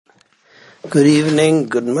Good evening,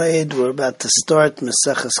 good night. We're about to start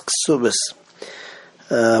Maseches Ksubas.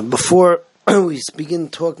 Before we begin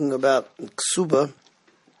talking about Ksuba,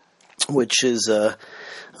 which is,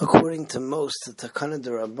 according to most, the Takana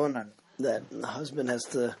D'Rabbanan, that the husband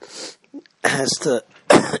has to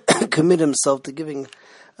commit himself to giving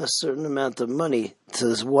a certain amount of money to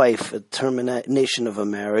his wife at termination of a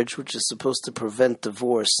marriage, which is supposed to prevent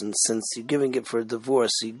divorce. And since you're giving it for a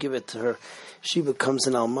divorce, you give it to her, she becomes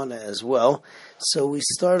an almana as well. So we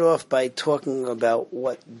start off by talking about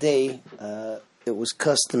what day it was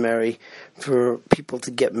customary for people to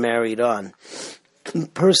get married on. The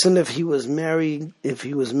person, if he was marrying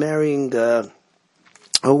a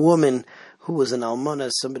woman who was an almana,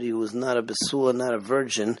 somebody who was not a basula, not a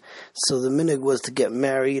virgin, so the minhag was to get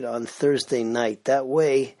married on Thursday night. That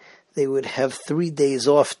way, they would have 3 days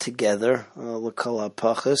off together, l'kol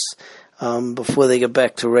hapachas, before they get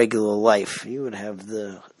back to regular life. You would have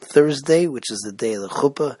the Thursday, which is the day of the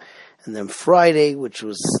chuppah, and then Friday, which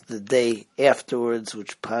was the day afterwards,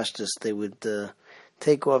 which pashtus they would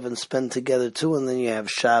take off and spend together too, and then you have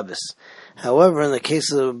Shabbos. However, in the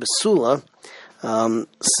case of a basula,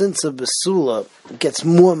 since a basula gets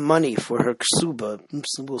more money for her ksuba,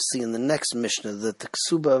 we'll see in the next Mishnah that the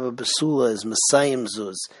ksuba of a basula is Masayim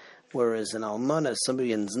Zuz, whereas an almana,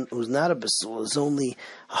 somebody who's not a basula, is only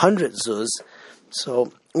 100 Zuz.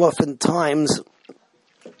 So oftentimes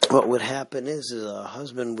what would happen is a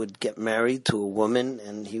husband would get married to a woman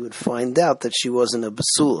and he would find out that she wasn't a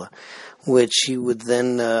basula, which he would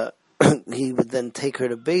then take her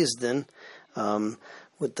to Beis Din,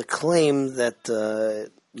 with the claim that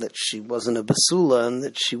she wasn't a basula and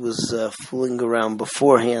that she was fooling around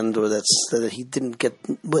beforehand, or that he didn't get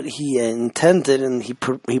what he intended, and he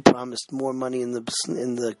promised more money in the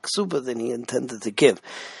ksuba than he intended to give.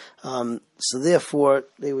 So therefore,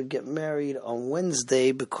 they would get married on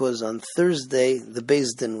Wednesday because on Thursday the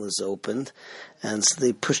Beis Din was opened, and so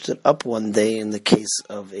they pushed it up one day in the case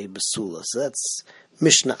of a basula. So that's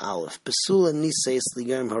Mishnah Aleph. Basula niseis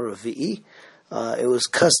liyom haravi'i. It was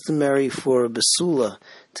customary for a basula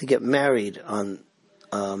to get married on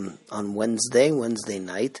Wednesday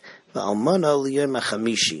night. Almana liyom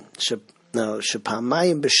hachamishi. Now,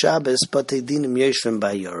 shepamayim b'Shabbos batei dinim yoshvim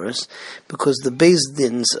b'Yoros, because the Beis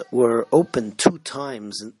Dins were open 2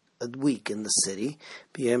 times a week in the city,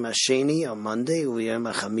 b'yom hasheni on Monday, b'yom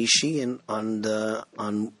hachamishi and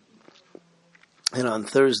on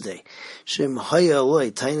Thursday. Shem haya aloi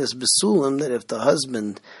tainas basulim, that if the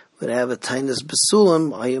husband would have a tainas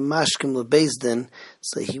basulim, ayamashkim leBeis Din,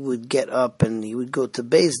 so he would get up and he would go to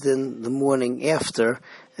Beis Din the morning after,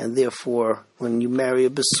 and therefore, when you marry a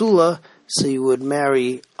basula, so you would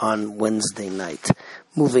marry on Wednesday night.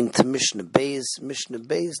 Moving to Mishnah Beis. Mishnah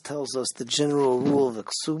Beis tells us the general rule of the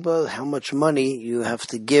ksuba, how much money you have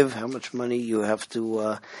to give, how much money you have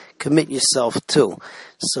to commit yourself to.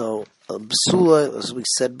 So a basula, as we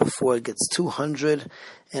said before, gets 200.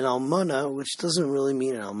 An almana, which doesn't really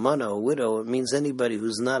mean an almana, a widow, it means anybody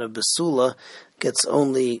who's not a basula, gets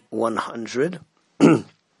only 100.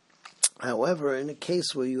 However, in a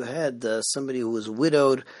case where you had somebody who was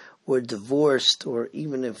widowed or divorced, or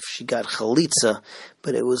even if she got chalitza,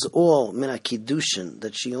 but it was all mina kiddushin,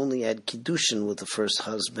 that she only had kiddushin with the first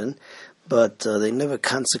husband, but they never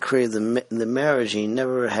consecrated the marriage, he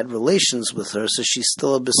never had relations with her, so she's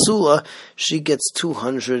still a basula, she gets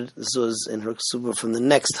 200 zuz in her ksuba from the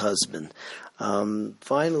next husband.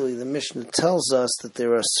 Finally, the Mishnah tells us that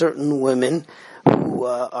there are certain women who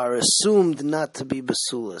are assumed not to be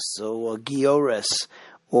basulas. So a giores,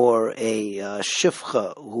 or a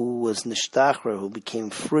shifcha who was nishtachra, who became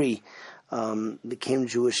free, became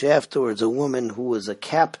Jewish afterwards, a woman who was a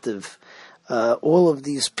captive, all of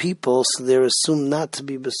these people, so they're assumed not to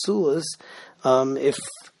be basulas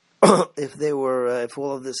if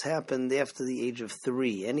all of this happened after the age of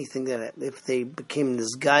 3. Anything that, if they became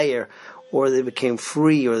nisgayer, or they became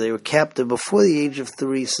free, or they were captive before the age of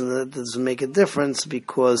 3, so that doesn't make a difference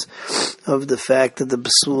because of the fact that the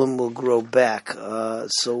basulim will grow back.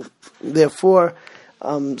 So therefore,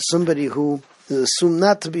 somebody who is assumed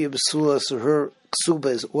not to be a basula, so her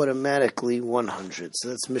ksuba is automatically 100. So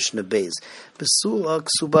that's Mishnah Beis. Basula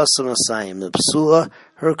ksuba sanasayim. The basula,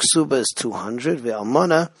 her ksuba is 200.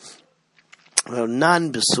 Ve'almana,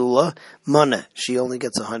 non-basula, mana, she only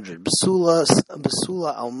gets 100. Basula,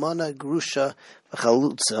 almana, grusha,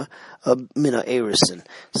 chalutza, mina erisin.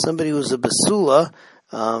 Somebody who's a basula,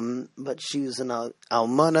 but she was an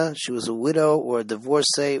almana, she was a widow or a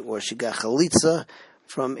divorcee, or she got chalitza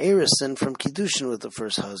from Erison, from Kiddushin with the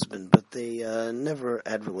first husband, but they never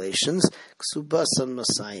had relations. Ksuba son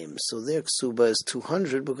Masayim. So their ksuba is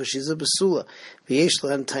 200 because she's a basula. V'yesh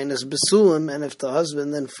lahem tainas basulim, and if the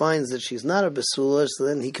husband then finds that she's not a basula, so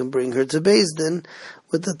then he can bring her to Beis Din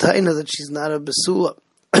with the taina that she's not a basula.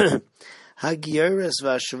 Hagieres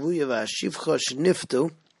v'ashavuya v'ashivcha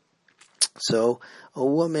shniftu. So a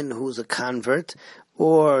woman who's a convert,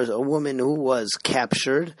 or a woman who was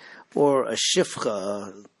captured, or a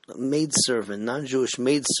shifcha, a maidservant, non-Jewish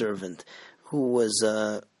maidservant, who was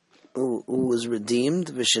redeemed,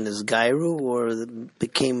 vishin is gairu, or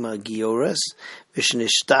became a gioras, vishin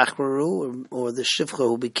is shtachraru, or the shifcha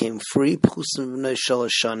who became free, pchusim v'nei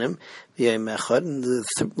shalashanim,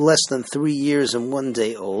 and less than 3 years and 1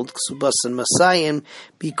 day old, ksubas and masayim,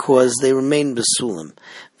 because they remain basulim.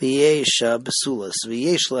 V'yesha basulas,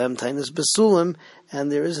 v'yesh lahem tainas basulim, and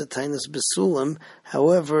there is a tainas basulim.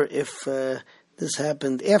 However, if this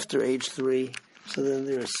happened after age 3, so then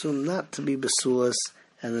they're assumed not to be basulas,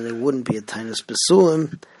 and then there wouldn't be a tainas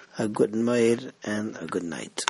basulim. A good night and a good night.